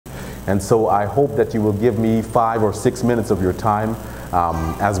And so I hope that you will give me 5 or 6 minutes of your time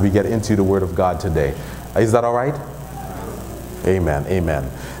as we get into the Word of God today. Is that all right? Amen,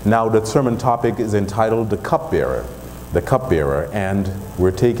 amen. Now the sermon topic is entitled The Cupbearer. The Cupbearer. And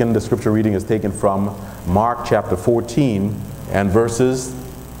the scripture reading is taken from Mark chapter 14 and verses,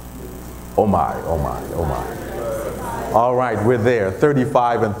 oh my. All right, we're there,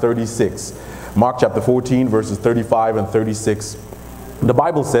 35 and 36. Mark chapter 14 verses 35 and 36. The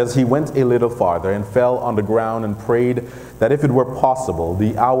Bible says, he went a little farther and fell on the ground and prayed that if it were possible,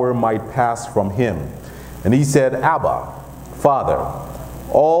 the hour might pass from him. And he said, Abba, Father,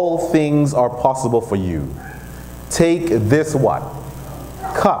 all things are possible for you. Take this what?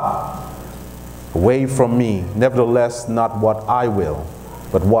 Cup away from me. Nevertheless, not what I will,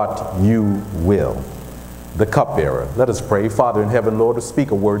 but what you will. The cupbearer. Let us pray. Father in heaven, Lord, to speak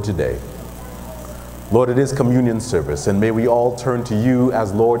a word today. Lord, it is communion service, and may we all turn to you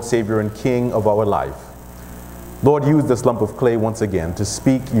as Lord, Savior, and King of our life. Lord, use this lump of clay once again to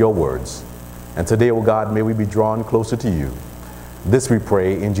speak your words. And today, O God, may we be drawn closer to you. This we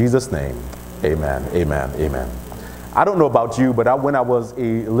pray in Jesus' name. Amen, amen, amen. I don't know about you, but when I was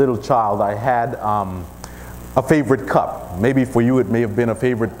a little child, I had a favorite cup. Maybe for you it may have been a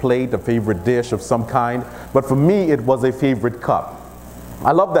favorite plate, a favorite dish of some kind, but for me it was a favorite cup.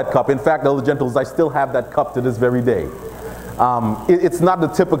 I love that cup. In fact, elder gentles, I still have that cup to this very day. It's not the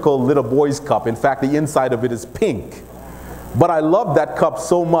typical little boy's cup. In fact, the inside of it is pink. But I love that cup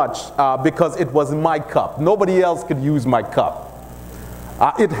so much because it was my cup. Nobody else could use my cup.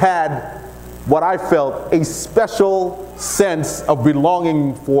 It had what I felt a special sense of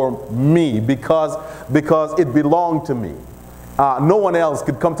belonging for me because it belonged to me. No one else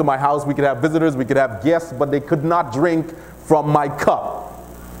could come to my house. We could have visitors, we could have guests, but they could not drink from my cup.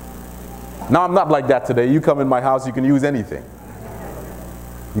 Now I'm not like that today. You come in my house, you can use anything.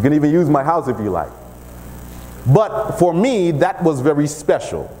 You can even use my house if you like. But for me, that was very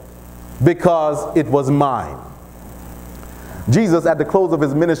special because it was mine. Jesus, at the close of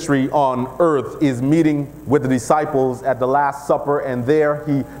his ministry on earth, is meeting with the disciples at the Last Supper, and there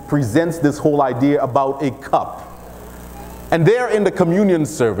he presents this whole idea about a cup. And there in the communion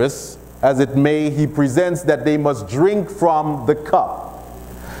service, as it may, he presents that they must drink from the cup.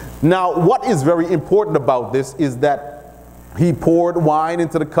 Now, what is very important about this is that he poured wine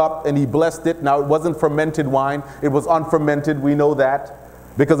into the cup and he blessed it. Now, it wasn't fermented wine. It was unfermented. We know that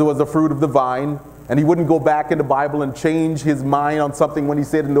because it was the fruit of the vine. And he wouldn't go back in the Bible and change his mind on something when he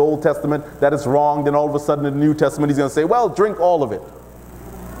said in the Old Testament that it's wrong. Then all of a sudden in the New Testament he's going to say, well, drink all of it.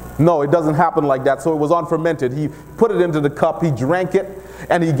 No, it doesn't happen like that. So it was unfermented. He put it into the cup. He drank it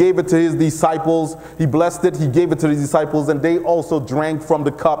and he gave it to his disciples. He blessed it. He gave it to his disciples, and they also drank from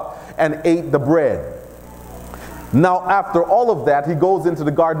the cup and ate the bread. Now, after all of that, he goes into the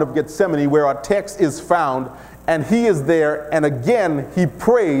Garden of Gethsemane where our text is found, and he is there, and again he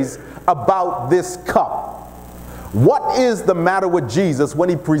prays about this cup. What is the matter with Jesus when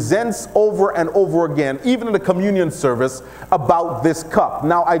he presents over and over again, even in the communion service, about this cup?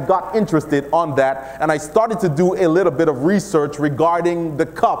 Now, I got interested on that, and I started to do a little bit of research regarding the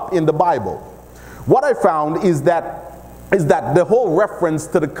cup in the Bible. What I found is that the whole reference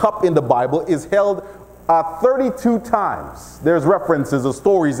to the cup in the Bible is held 32 times. There's references or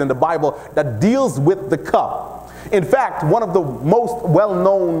stories in the Bible that deals with the cup. In fact, one of the most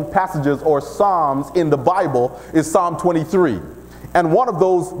well-known passages or psalms in the Bible is Psalm 23. And one of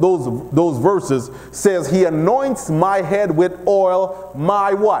those verses says, he anoints my head with oil,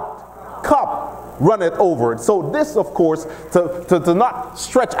 my what? Cup runneth over it. So this, of course, to not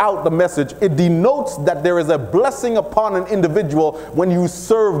stretch out the message, it denotes that there is a blessing upon an individual when you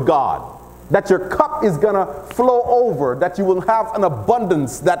serve God. That your cup is going to flow over, that you will have an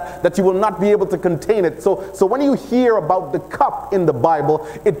abundance, that you will not be able to contain it. So when you hear about the cup in the Bible,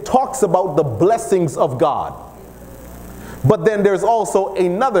 it talks about the blessings of God. But then there's also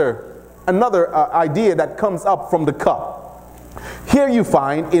another idea that comes up from the cup. Here you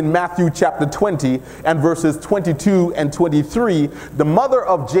find in Matthew chapter 20 and verses 22 and 23, the mother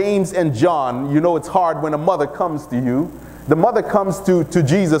of James and John. You know it's hard when a mother comes to you. The mother comes to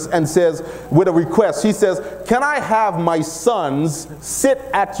Jesus and says, with a request, she says, can I have my sons sit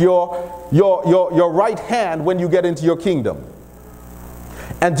at your right hand when you get into your kingdom?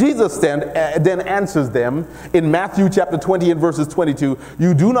 And Jesus then answers them in Matthew chapter 20 and verses 22,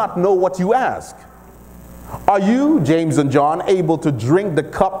 you do not know what you ask. Are you, James and John, able to drink the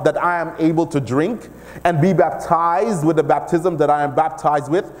cup that I am able to drink and be baptized with the baptism that I am baptized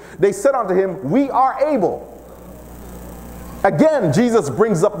with? They said unto him, we are able. Again, Jesus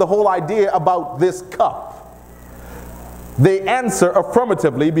brings up the whole idea about this cup. They answer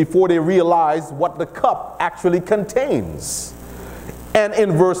affirmatively before they realize what the cup actually contains. And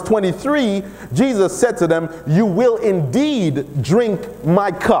in verse 23, Jesus said to them, "You will indeed drink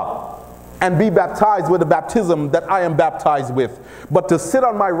my cup and be baptized with the baptism that I am baptized with. But to sit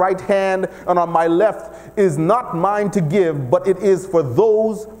on my right hand and on my left is not mine to give, but it is for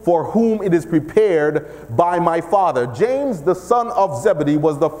those for whom it is prepared by my Father." James, the son of Zebedee,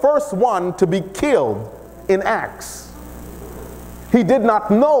 was the first one to be killed in Acts. He did not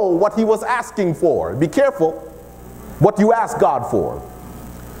know what he was asking for. Be careful what you ask God for.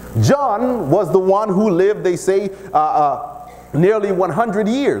 John was the one who lived, they say, nearly 100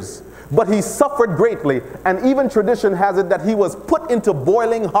 years. But he suffered greatly, and even tradition has it that he was put into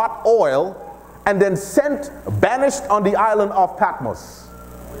boiling hot oil and then banished on the island of Patmos.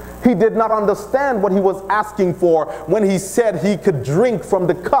 He did not understand what he was asking for when he said he could drink from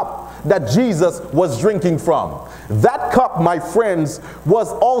the cup that Jesus was drinking from. That cup, my friends,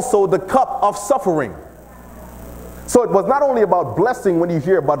 was also the cup of suffering. So it was not only about blessing when you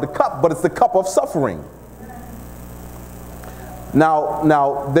hear about the cup, but it's the cup of suffering.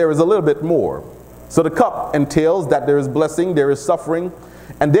 Now there is a little bit more. So the cup entails that there is blessing, there is suffering,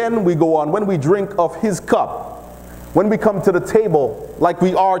 and then we go on. When we drink of his cup, when we come to the table like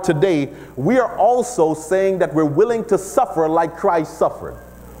we are today, we are also saying that we're willing to suffer like Christ suffered.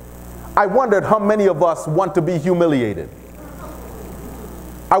 I wondered how many of us want to be humiliated.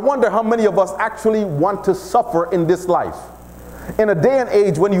 I wonder how many of us actually want to suffer in this life. In a day and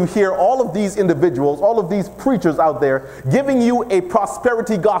age when you hear all of these individuals, all of these preachers out there giving you a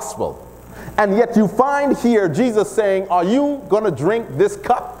prosperity gospel, and yet you find here Jesus saying, "Are you going to drink this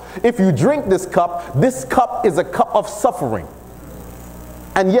cup? If you drink this cup is a cup of suffering."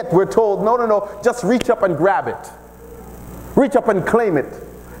 And yet we're told, no, just reach up and grab it. Reach up and claim it.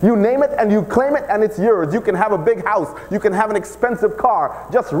 You name it and you claim it and it's yours. You can have a big house. You can have an expensive car.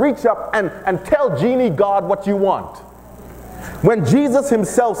 Just reach up and tell Genie God what you want. When Jesus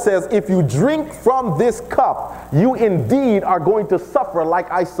himself says, "If you drink from this cup, you indeed are going to suffer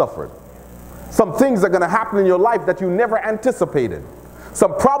like I suffered." Some things are going to happen in your life that you never anticipated.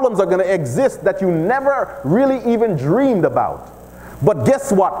 Some problems are going to exist that you never really even dreamed about. But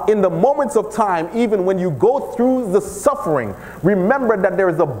guess what? In the moments of time, even when you go through the suffering, remember that there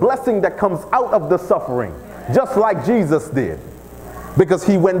is a blessing that comes out of the suffering, just like Jesus did. Because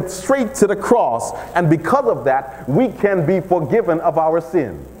he went straight to the cross, and because of that, we can be forgiven of our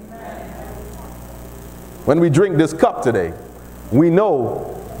sin. When we drink this cup today, we know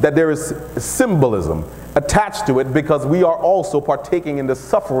that there is symbolism attached to it, because we are also partaking in the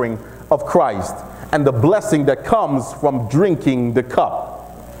suffering of Christ and the blessing that comes from drinking the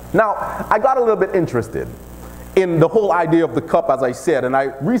cup. Now, I got a little bit interested in the whole idea of the cup, as I said, and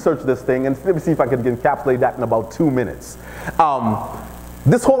I researched this thing, and let me see if I can encapsulate that in about 2 minutes.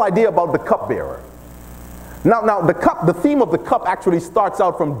 This whole idea about the cupbearer. Now the cup, the theme of the cup actually starts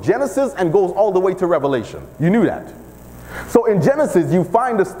out from Genesis and goes all the way to Revelation. You knew that. So in Genesis, you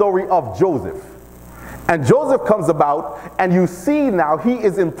find the story of Joseph. And Joseph comes about, and you see now he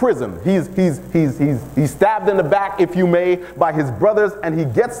is in prison. He's stabbed in the back, if you may, by his brothers, and he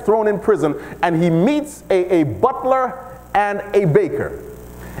gets thrown in prison, and he meets a butler and a baker.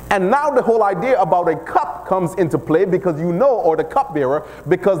 And now the whole idea about a cup comes into play, because or the cupbearer,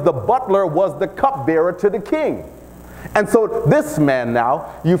 because the butler was the cupbearer to the king. And so this man now,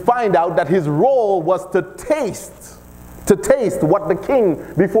 you find out that his role was to taste what the king,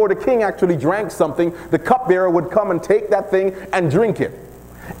 before the king actually drank something, the cupbearer would come and take that thing and drink it.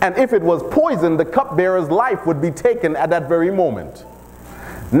 And if it was poison, the cupbearer's life would be taken at that very moment.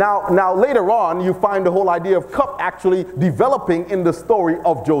 Now later on, you find the whole idea of cup actually developing in the story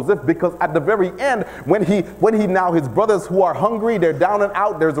of Joseph, because at the very end, when he now, his brothers who are hungry, they're down and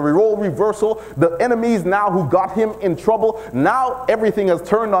out, there's a role reversal. The enemies now who got him in trouble, now everything has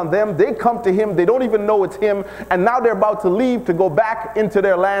turned on them. They come to him, they don't even know it's him, and now they're about to leave to go back into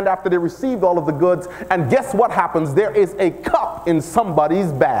their land after they received all of the goods. And guess what happens? There is a cup in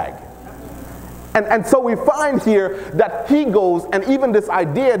somebody's bag. And so we find here that he goes, and even this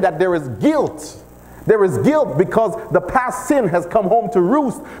idea that there is guilt. There is guilt because the past sin has come home to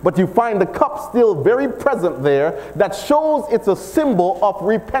roost, but you find the cup still very present there that shows it's a symbol of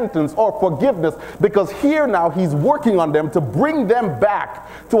repentance or forgiveness, because here now he's working on them to bring them back,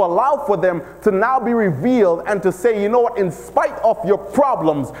 to allow for them to now be revealed and to say, you know what, in spite of your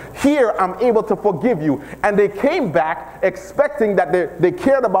problems, here I'm able to forgive you. And they came back expecting that they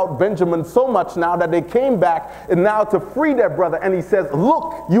cared about Benjamin so much now that they came back and now to free their brother. And he says,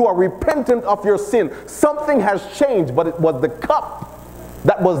 look, you are repentant of your sin. Something has changed, but it was the cup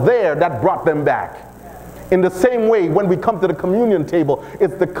that was there that brought them back. In the same way, when we come to the communion table,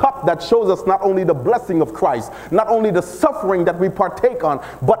 it's the cup that shows us not only the blessing of Christ, not only the suffering that we partake on,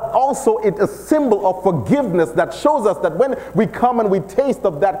 but also it's a symbol of forgiveness that shows us that when we come and we taste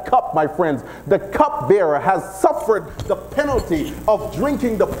of that cup, my friends, the cupbearer has suffered the penalty of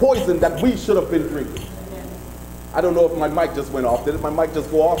drinking the poison that we should have been drinking. I don't know if my mic just went off. Did my mic just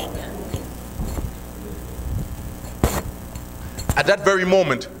go off? At that very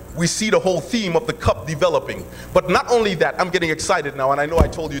moment, we see the whole theme of the cup developing. But not only that, I'm getting excited now, and I know I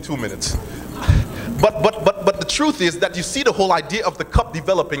told you 2 minutes. But the truth is that you see the whole idea of the cup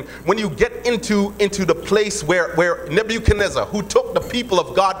developing when you get into the place where Nebuchadnezzar, who took the people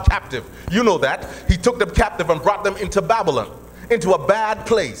of God captive, you know that, he took them captive and brought them into Babylon, into a bad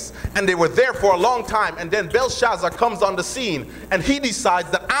place, and they were there for a long time. And then Belshazzar comes on the scene, and he decides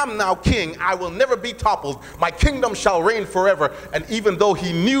that I'm now king, I will never be toppled, my kingdom shall reign forever. And even though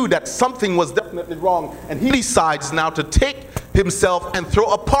he knew that something was definitely wrong, and he decides now to take himself and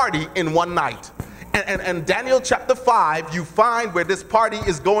throw a party in one night. And Daniel chapter 5, you find where this party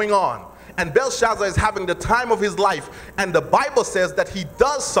is going on. And Belshazzar is having the time of his life, and the Bible says that he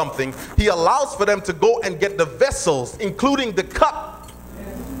does something. He allows for them to go and get the vessels, including the cup.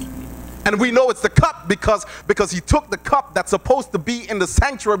 And we know it's the cup because he took the cup that's supposed to be in the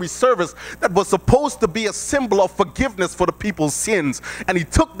sanctuary service, that was supposed to be a symbol of forgiveness for the people's sins. And he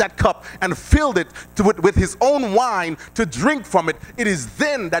took that cup and filled it with his own wine to drink from it. It is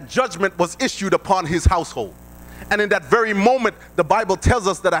then that judgment was issued upon his household. And in that very moment, the Bible tells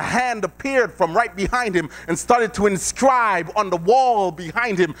us that a hand appeared from right behind him and started to inscribe on the wall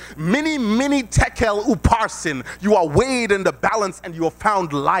behind him, "Mini, mini tekel uparsin. You are weighed in the balance and you are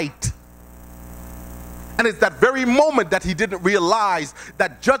found light." And it's that very moment that he didn't realize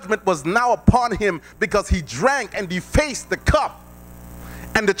that judgment was now upon him because he drank and defaced the cup.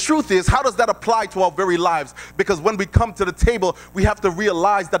 And the truth is, how does that apply to our very lives? Because when we come to the table, we have to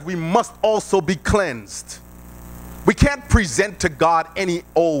realize that we must also be cleansed. We can't present to God any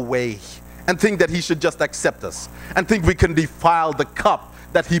old way and think that he should just accept us and think we can defile the cup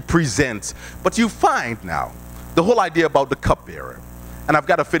that he presents. But you find now the whole idea about the cupbearer, and I've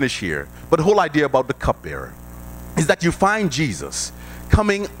got to finish here, but the whole idea about the cupbearer is that you find Jesus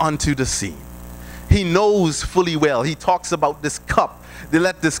coming onto the scene. He knows fully well, he talks about this cup. They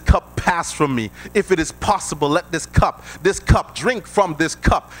let this cup pass from me. If it is possible, let this cup, drink from this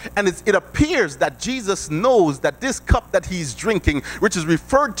cup. And it appears that Jesus knows that this cup that he's drinking, which is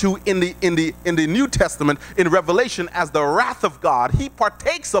referred to in the New Testament, in Revelation, as the wrath of God, he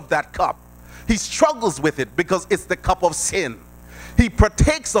partakes of that cup. He struggles with it because it's the cup of sin. He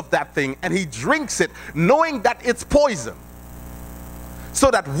partakes of that thing and he drinks it knowing that it's poison, so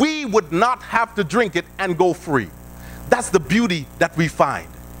that we would not have to drink it and go free. That's the beauty that we find,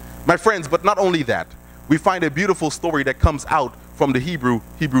 my friends. But not only that, we find a beautiful story that comes out from the Hebrew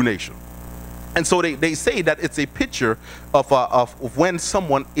nation. And so they say that it's a picture of when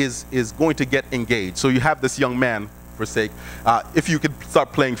someone is going to get engaged. So you have this young man, for sake, if you could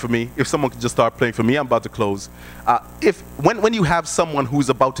start playing for me, if someone could just start playing for me, I'm about to close. When you have someone who's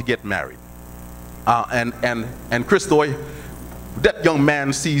about to get married, and Christoy, that young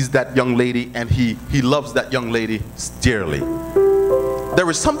man sees that young lady and he loves that young lady dearly. There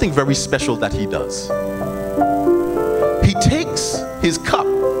is something very special that he does. He takes his cup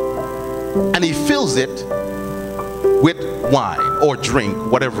and he fills it with wine or drink,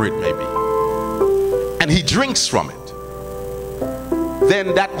 whatever it may be, and he drinks from it.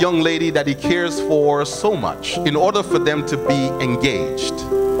 Then that young lady that he cares for so much, in order for them to be engaged,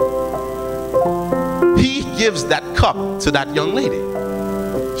 he gives that cup to that young lady.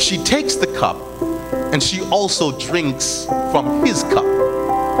 She takes the cup and she also drinks from his cup.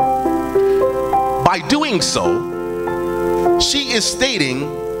 By doing so, she is stating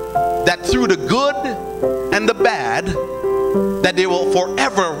that through the good and the bad, that they will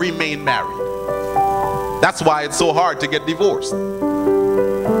forever remain married. That's why it's so hard to get divorced,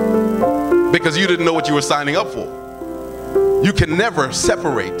 because you didn't know what you were signing up for. You can never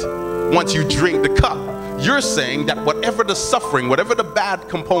separate once you drink the cup. You're saying that whatever the suffering, whatever the bad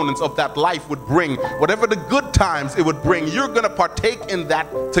components of that life would bring, whatever the good times it would bring, you're going to partake in that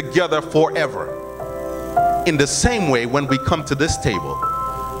together forever. In the same way, when we come to this table,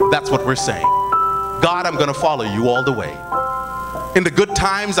 that's what we're saying. God, I'm going to follow you all the way. In the good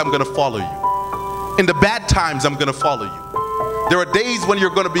times, I'm going to follow you. In the bad times, I'm going to follow you. There are days when you're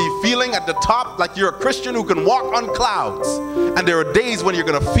going to be feeling at the top like you're a Christian who can walk on clouds. And there are days when you're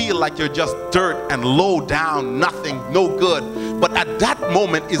going to feel like you're just dirt and low down, nothing, no good. But at that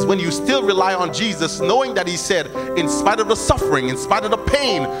moment is when you still rely on Jesus, knowing that he said, in spite of the suffering, in spite of the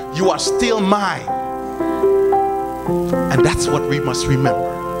pain, you are still mine. And that's what we must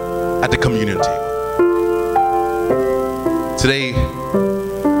remember at the communion table. Today,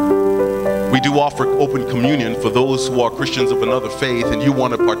 we do offer open communion for those who are Christians of another faith, and you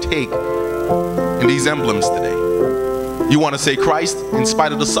want to partake in these emblems today. You want to say, Christ, in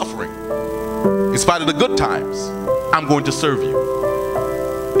spite of the suffering, in spite of the good times, I'm going to serve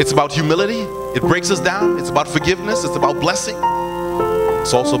you. It's about humility. It breaks us down. It's about forgiveness. It's about blessing.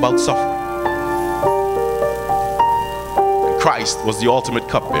 It's also about suffering. And Christ was the ultimate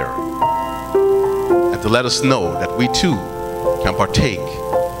cupbearer. And to let us know that we too can partake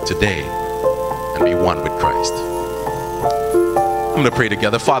today and be one with Christ. I'm going to pray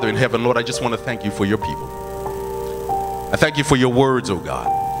together. Father in heaven, Lord, I just want to thank you for your people. I thank you for your words, oh God.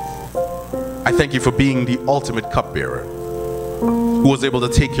 I thank you for being the ultimate cupbearer who was able to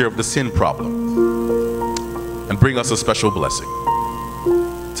take care of the sin problem and bring us a special blessing.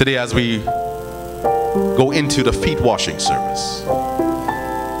 Today, as we go into the feet washing service,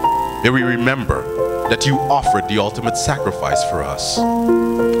 may we remember that you offered the ultimate sacrifice for us.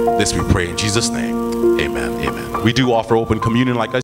 This we pray in Jesus' name. Amen. Amen. We do offer open communion like I